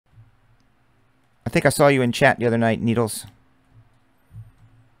think I saw you in chat the other night, Needles.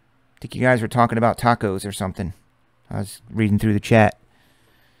 I think you guys were talking about tacos or something. I was reading through the chat.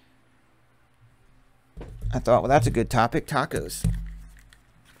 I thought, well, that's a good topic. Tacos.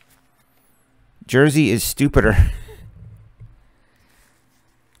 Jersey is stupider.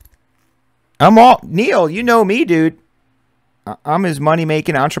 Neil, you know me, dude. I'm as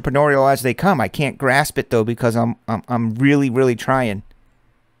money-making entrepreneurial as they come. I can't grasp it, though, because I'm really, really trying.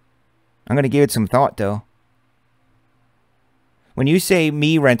 I'm going to give it some thought, though. When you say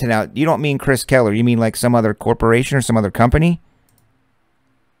me renting out, you don't mean Chris Keller. You mean like some other corporation or some other company?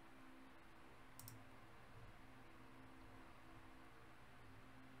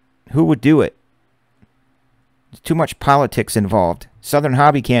 Who would do it? There's too much politics involved. Southern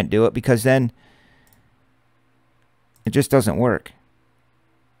Hobby can't do it because then it just doesn't work.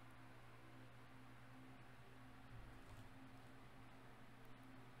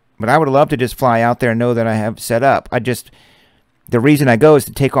 But I would love to just fly out there and know that I have set up. The reason I go is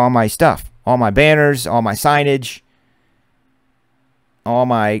to take all my stuff. All my banners, all my signage, all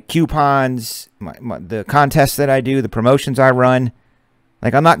my coupons, the contests that I do, the promotions I run.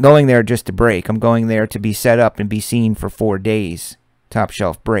 Like, I'm not going there just to break. I'm going there to be set up and be seen for 4 days. Top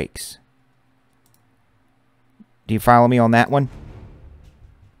Shelf breaks. Do you follow me on that one?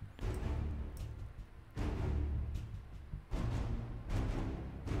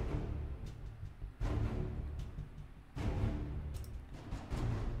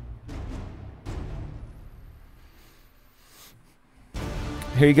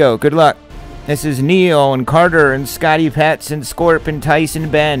 Here you go. Good luck. This is Neil and Carter and Scotty Pets and Scorp and Tyson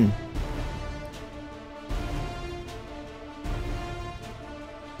Ben.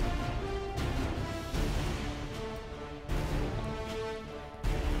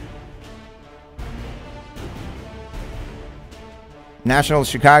 National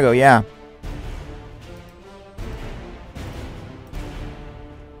Chicago, yeah.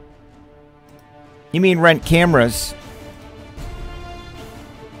 You mean rent cameras?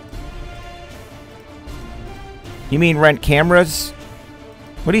 You mean rent cameras?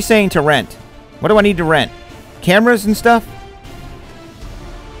 What are you saying to rent? What do I need to rent? Cameras and stuff?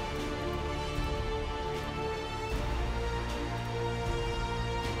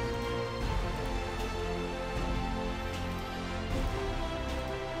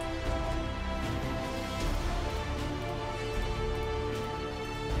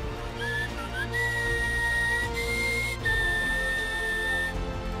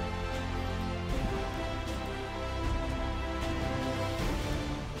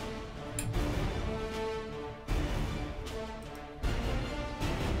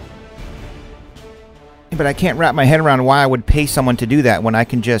 But I can't wrap my head around why I would pay someone to do that when I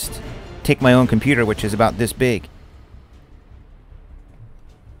can just take my own computer, which is about this big.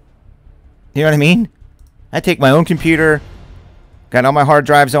 You know what I mean? I take my own computer, got all my hard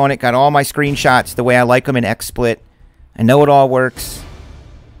drives on it, got all my screenshots the way I like them in XSplit. I know it all works.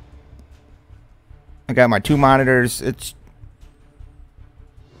 I got my 2 monitors. It's...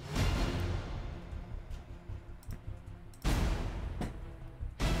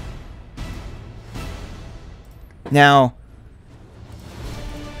 Now,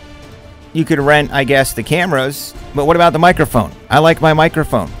 you could rent, I guess, the cameras, but what about the microphone? I like my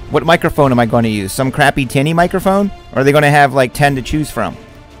microphone. What microphone am I going to use? Some crappy tinny microphone? Or are they going to have like 10 to choose from?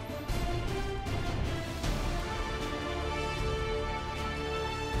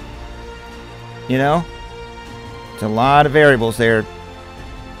 You know? It's a lot of variables there,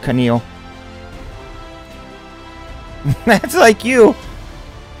 Camille. That's like you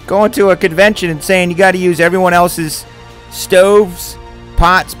going to a convention and saying you got to use everyone else's stoves,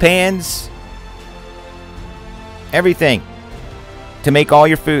 pots, pans, everything to make all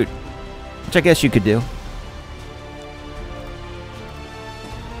your food, which I guess you could do.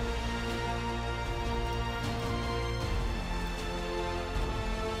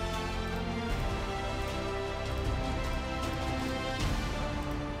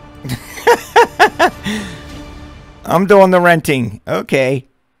 I'm doing the renting. Okay.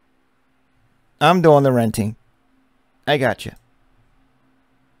 I'm doing the renting. I got you.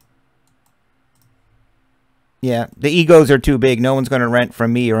 Yeah, the egos are too big. No one's going to rent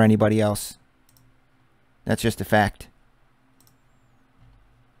from me or anybody else. That's just a fact.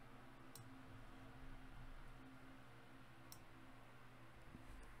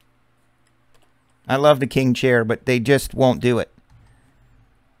 I love the king chair, but they just won't do it.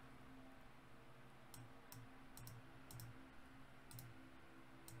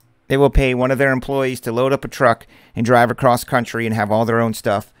 They will pay one of their employees to load up a truck and drive across country and have all their own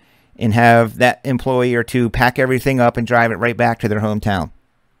stuff, and have that employee or two pack everything up and drive it right back to their hometown.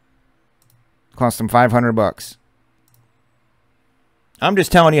 Cost them $500. I'm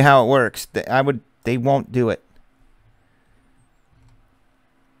just telling you how it works. They won't do it.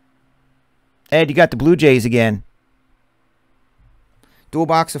 Ed, you got the Blue Jays again. Dual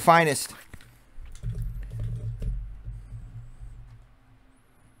box of finest.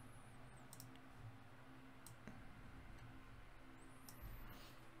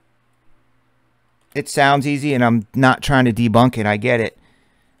 It sounds easy, and I'm not trying to debunk it. I get it.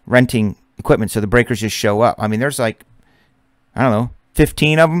 Renting equipment so the breakers just show up. I mean, there's like, I don't know,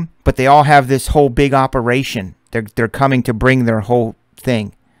 15 of them, but they all have this whole big operation. They're coming to bring their whole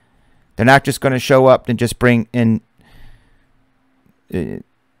thing. They're not just going to show up and just bring in.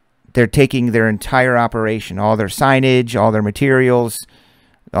 They're taking their entire operation, all their signage, all their materials,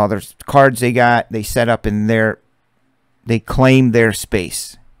 all their cards they got. They set up in their. They claim their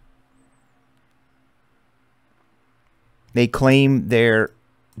space. They claim their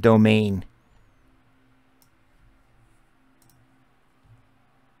domain.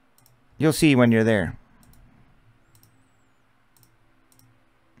 You'll see when you're there.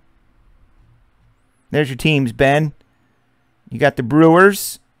 There's your teams, Ben. You got the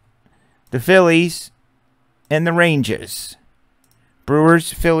Brewers, the Phillies, and the Rangers.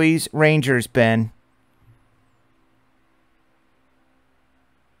 Brewers, Phillies, Rangers, Ben.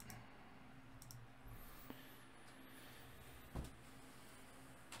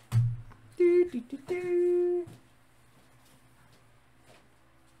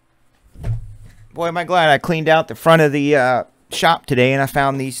 Boy, am I glad I cleaned out the front of the shop today and I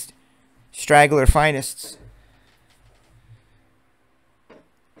found these straggler finest.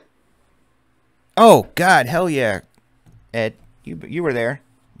 Oh, God, hell yeah. Ed, you were there.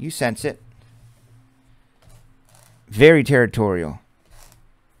 You sense it. Very territorial.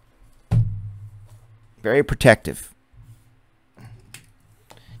 Very protective.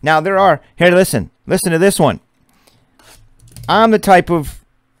 Now, there are... Here, listen. Listen to this one. I'm the type of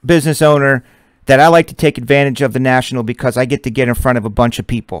business owner that I like to take advantage of the National because I get to get in front of a bunch of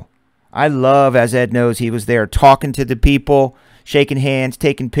people. I love, as Ed knows, he was there talking to the people, shaking hands,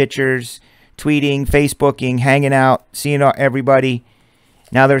 taking pictures, tweeting, Facebooking, hanging out, seeing everybody.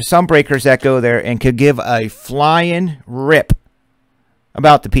 Now, there's some breakers that go there and could give a flying rip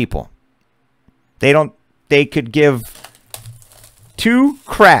about the people. They could give two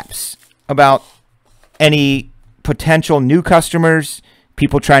craps about any potential new customers,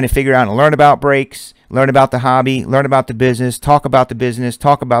 people trying to figure out and learn about brakes, learn about the hobby, learn about the business, talk about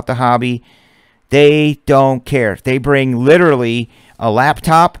the hobby. They don't care. They bring literally a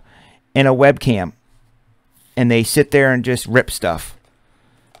laptop and a webcam, and they sit there and just rip stuff.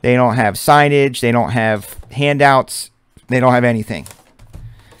 They don't have signage. They don't have handouts. They don't have anything.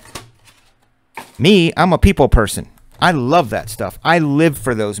 Me, I'm a people person. I love that stuff. I live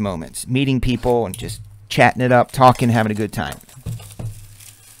for those moments, meeting people and just chatting it up, talking, having a good time.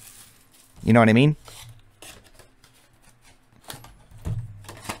 You know what I mean?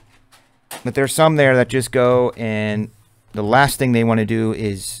 But there's some there that just go and the last thing they want to do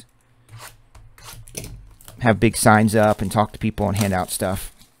is have big signs up and talk to people and hand out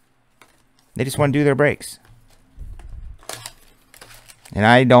stuff. They just want to do their brakes. And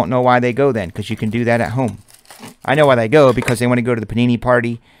I don't know why they go then, because you can do that at home. I know why they go, because they want to go to the Panini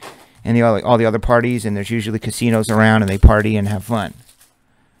party and all the other parties, and there's usually casinos around and they party and have fun.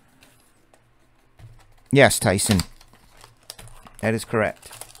 Yes, Tyson. That is correct.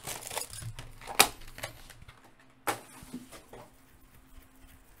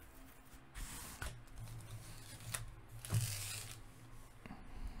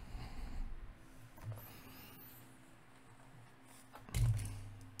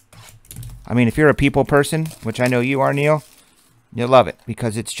 I mean, if you're a people person, which I know you are, Neil, you'll love it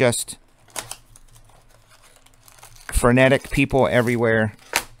because it's just frenetic people everywhere.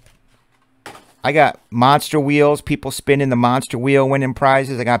 I got monster wheels, people spinning the monster wheel, winning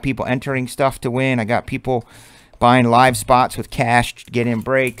prizes. I got people entering stuff to win. I got people buying live spots with cash to get in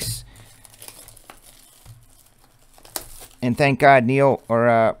breaks. And thank God Neil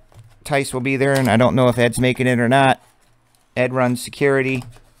or Tice will be there, and I don't know if Ed's making it or not. Ed runs security,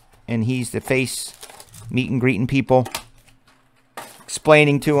 and he's the face meet and greeting people,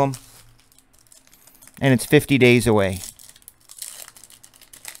 explaining to them. And it's 50 days away.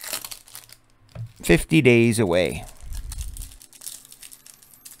 50 days away.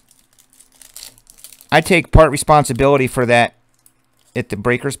 I take part responsibility for that at the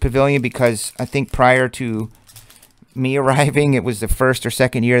Breakers Pavilion because I think prior to me arriving, it was the first or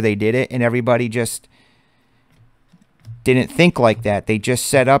second year they did it, and everybody just didn't think like that. They just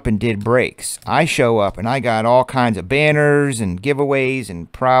set up and did breaks. I show up and I got all kinds of banners and giveaways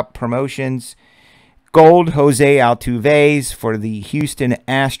and promotions. Gold Jose Altuve for the Houston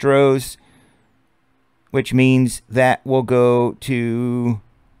Astros, which means that will go to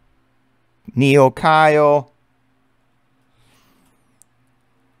Neil Kyle.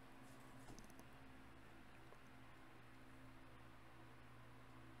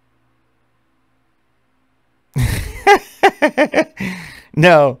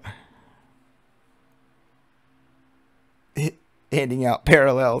 No. Handing out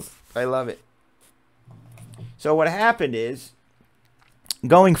parallels. I love it. So what happened is,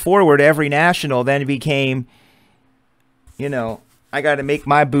 going forward, every national then became, you know, I got to make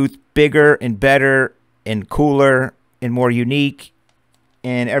my booth bigger and better and cooler and more unique.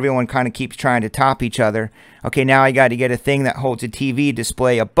 And everyone kind of keeps trying to top each other. Okay, now I got to get a thing that holds a TV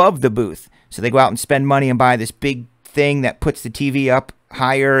display above the booth. So they go out and spend money and buy this big thing that puts the TV up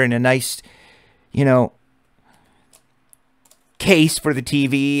higher in a nice, you know, case for the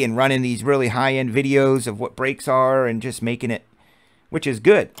TV, and running these really high-end videos of what breaks are and just making it, which is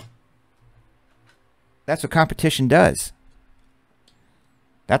good. That's what competition does.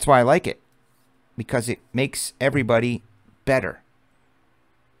 That's why I like it, because it makes everybody better.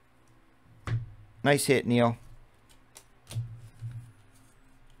 Nice hit, Neil.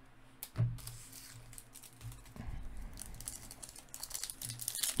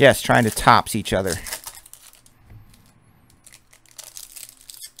 Yes, trying to tops each other.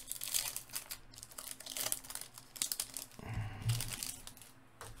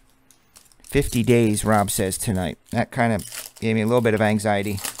 "50 days," Rob says tonight. That kind of gave me a little bit of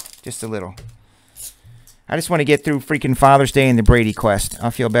anxiety. Just a little. I just want to get through freaking Father's Day and the Brady Quest. I'll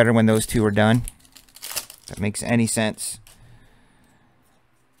feel better when those two are done. If that makes any sense.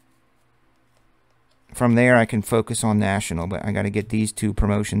 From there, I can focus on national, but I got to get these two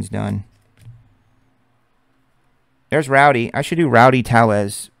promotions done. There's Rowdy. I should do Rowdy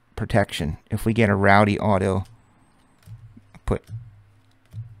Tellez protection. If we get a Rowdy auto, put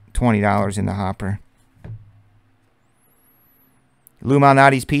 $20 in the hopper. Lou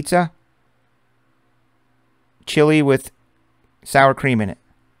Malnati's Pizza. Chili with sour cream in it.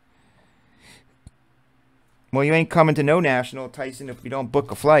 Well, you ain't coming to no national, Tyson, if you don't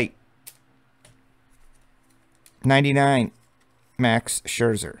book a flight. 99, Max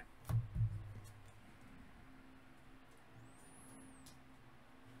Scherzer.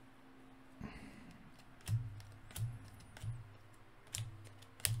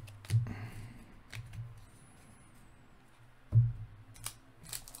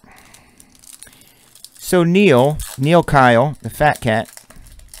 So Neil Kyle, the fat cat.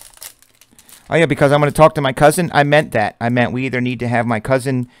 Oh yeah, because I'm going to talk to my cousin. I meant that. I meant we either need to have my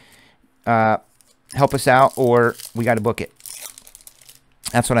cousin help us out, or we got to book it.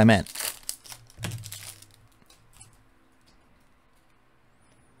 That's what I meant.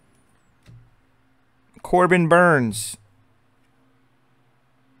 Corbin Burns.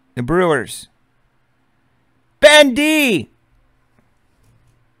 The Brewers. Ben D.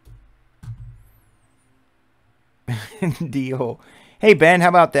 Deal. Hey, Ben, how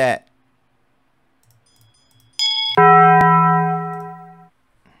about that?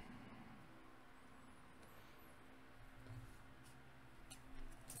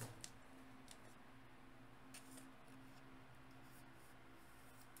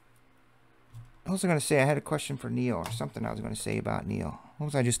 What was I going to say? I had a question for Neil, or something I was going to say about Neil. What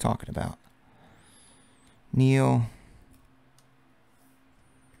was I just talking about? Neil.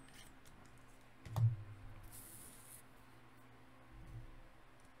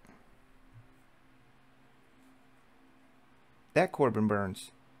 That Corbin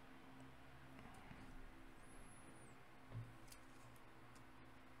Burns.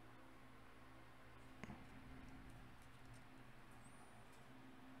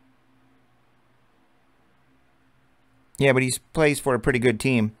 Yeah, but he plays for a pretty good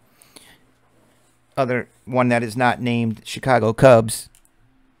team. Other one that is not named Chicago Cubs.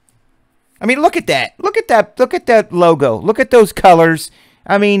 I mean, look at that. Look at that. Look at that logo. Look at those colors.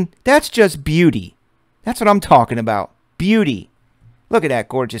 I mean, that's just beauty. That's what I'm talking about. Beauty. Look at that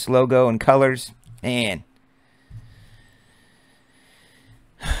gorgeous logo and colors. Man.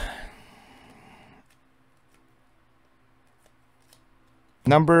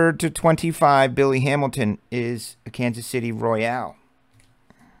 Number to 25, Billy Hamilton, is a Kansas City Royale.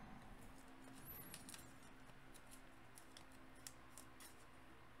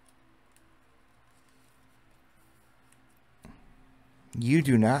 You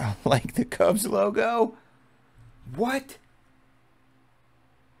do not like the Cubs logo? What?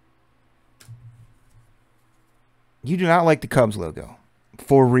 You do not like the Cubs logo.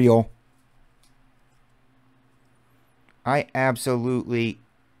 For real. I absolutely...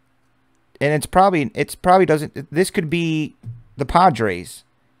 And it's probably doesn't... This could be the Padres.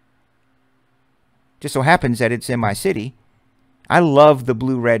 Just so happens that it's in my city. I love the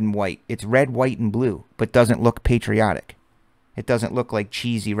blue, red, and white. It's red, white, and blue, but doesn't look patriotic. It doesn't look like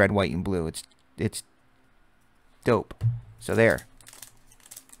cheesy red, white, and blue. It's dope. So there.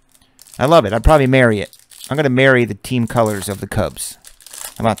 I love it. I'd probably marry it. I'm going to marry the team colors of the Cubs.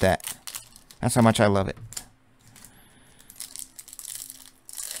 How about that? That's how much I love it.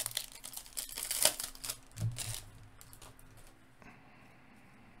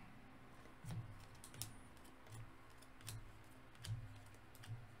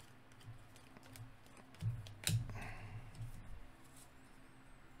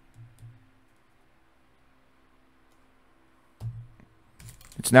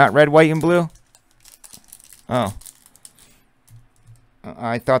 It's not red, white, and blue? Oh.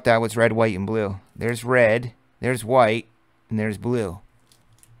 I thought that was red, white, and blue. There's red, there's white, and there's blue.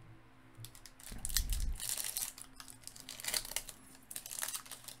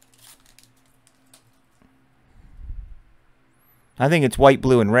 I think it's white,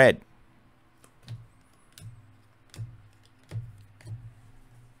 blue, and red.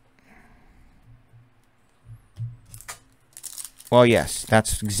 Well, yes,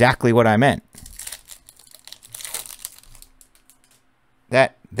 that's exactly what I meant.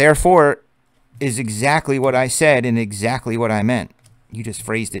 That, therefore, is exactly what I said and exactly what I meant. You just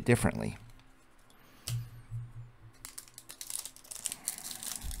phrased it differently.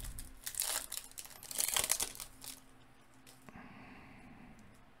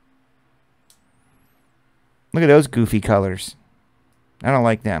 Look at those goofy colors. I don't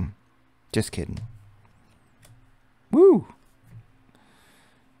like them. Just kidding. Woo!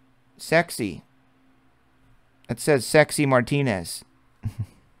 Sexy. It says Sexy Martinez.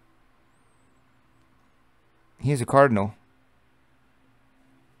 He's a Cardinal.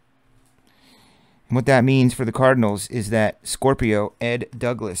 And what that means for the Cardinals is that Scorpio Ed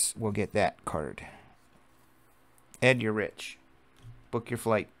Douglas will get that card. Ed, you're rich. Book your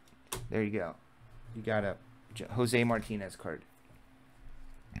flight. There you go. You got a Jose Martinez card.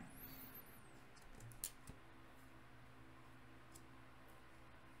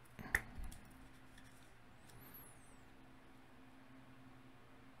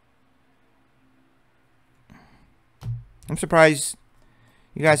 I'm surprised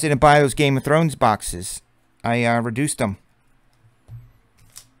you guys didn't buy those Game of Thrones boxes. I reduced them.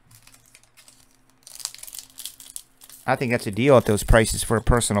 I think that's a deal at those prices for a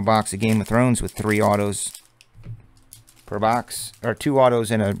personal box of Game of Thrones with 3 autos per box. Or 2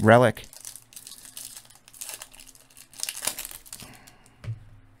 autos and a relic.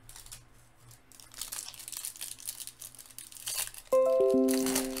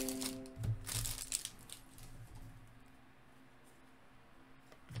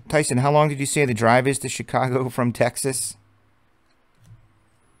 Tyson, how long did you say the drive is to Chicago from Texas?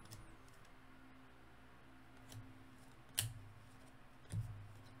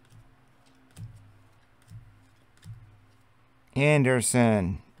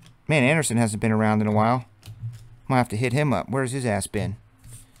 Anderson. Man, Anderson hasn't been around in a while. Might have to hit him up. Where's his ass been?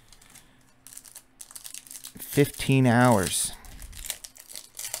 15 hours.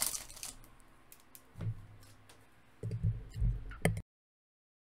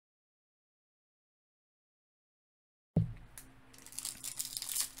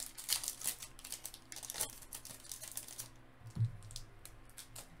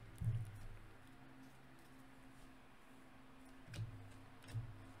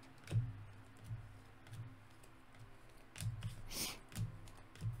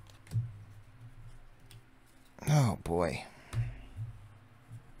 Oh, boy.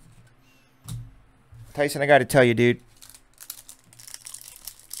 Tyson, I got to tell you, dude.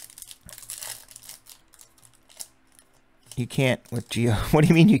 You can't with Geo. What do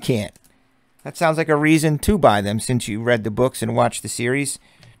you mean you can't? That sounds like a reason to buy them since you read the books and watched the series.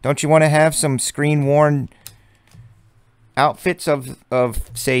 Don't you want to have some screen-worn outfits of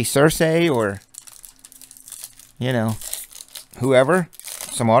say, Cersei or, you know, whoever?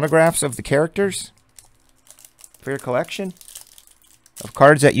 Some autographs of the characters? For your collection of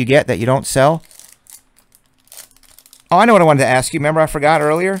cards that you get that you don't sell. Oh, I know what I wanted to ask you. Remember I forgot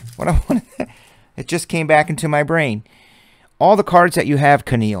earlier? What I wanted it just came back into my brain. All the cards that you have,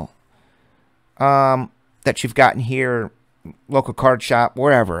 Keneal, that you've gotten here, local card shop,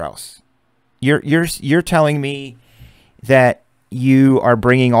 wherever else. You're telling me that you are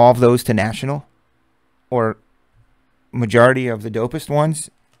bringing all of those to National, or majority of the dopest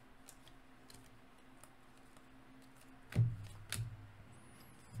ones?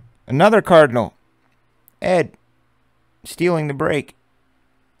 Another Cardinal. Ed. Stealing the break.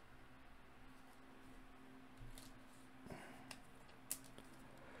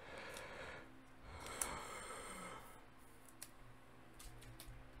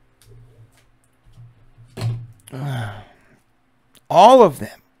 All of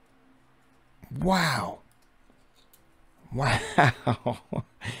them. Wow. Wow.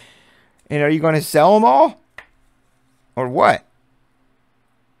 And are you going to sell them all? Or what?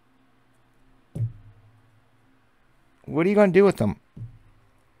 What are you going to do with them?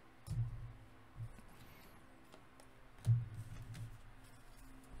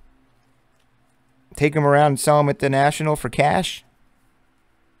 Take them around and sell them at the National for cash?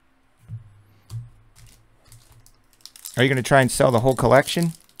 Are you going to try and sell the whole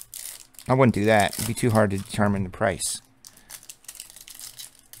collection? I wouldn't do that. It'd be too hard to determine the price.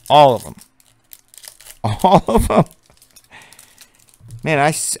 All of them. All of them. Man,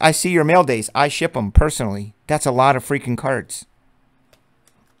 I see your mail days. I ship them personally. That's a lot of freaking cards.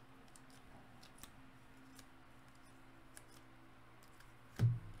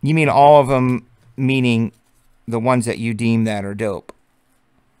 You mean all of them, meaning the ones that you deem that are dope?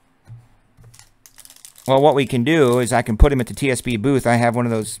 Well, what we can do is I can put them at the TSB booth. I have one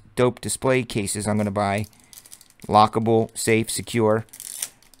of those dope display cases I'm going to buy. Lockable, safe, secure.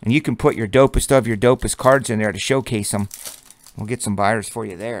 And you can put your dopest of your dopest cards in there to showcase them. We'll get some buyers for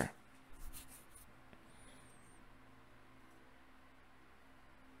you there.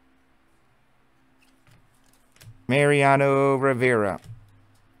 Mariano Rivera.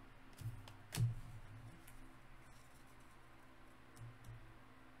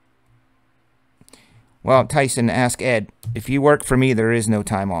 Well, Tyson, ask Ed. If you work for me, there is no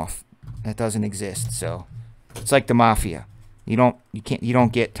time off. That doesn't exist. So it's like the mafia. You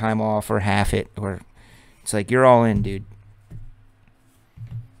don't get time off or half it, or it's like you're all in, dude.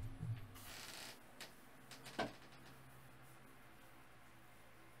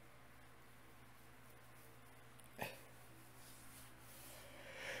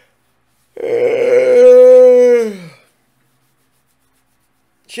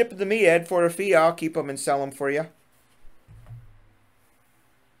 Ship them to me, Ed, for a fee. I'll keep them and sell them for you.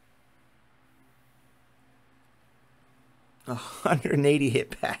 $180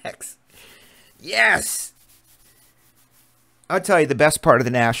 hit packs. Yes! I'll tell you, the best part of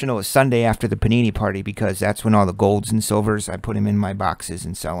the National is Sunday after the Panini party, because that's when all the golds and silvers, I put them in my boxes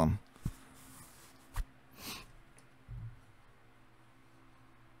and sell them.